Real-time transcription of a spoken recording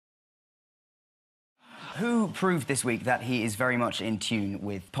Who proved this week that he is very much in tune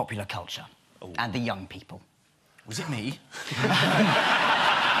with popular culture and the young people? Was it me?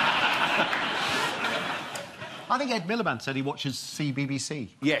 I think Ed Miliband said he watches CBBC.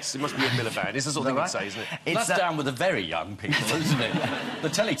 Yes, it must be Ed Miliband. It's the sort of thing right? you'd say, isn't it? That's down with the very young people, isn't it? The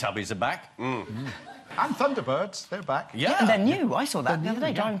Teletubbies are back. And Thunderbirds, they're back. Yeah, and they're new. I saw that the other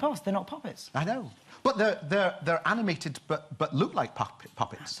day, driving past. They're not puppets. I know. But they're animated but look like puppets.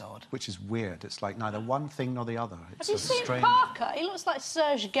 That's odd. Which is weird. It's like neither one thing nor the other. It's Have you seen strange. Parker? He looks like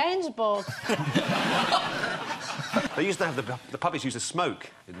Serge Gainsbourg. They used to have the puppets used to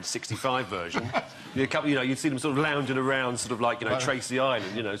smoke in the '65 version. You'd see them sort of lounging around, sort of like Tracy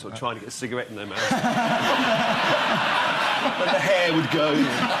Island, sort of trying to get a cigarette in their mouth. But the hair would go.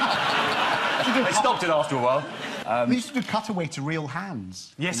 They stopped it after a while. They used to do cutaway to real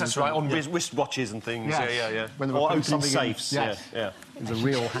hands. Yes, that's right, on wristwatches and things. Yes. Yeah. When they were or putting opening something in. safes. Yes. Yeah. It was a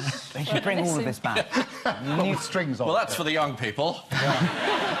real hand. They should bring all of this back. With strings on. Well, that's for the young people.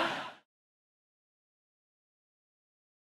 Yeah.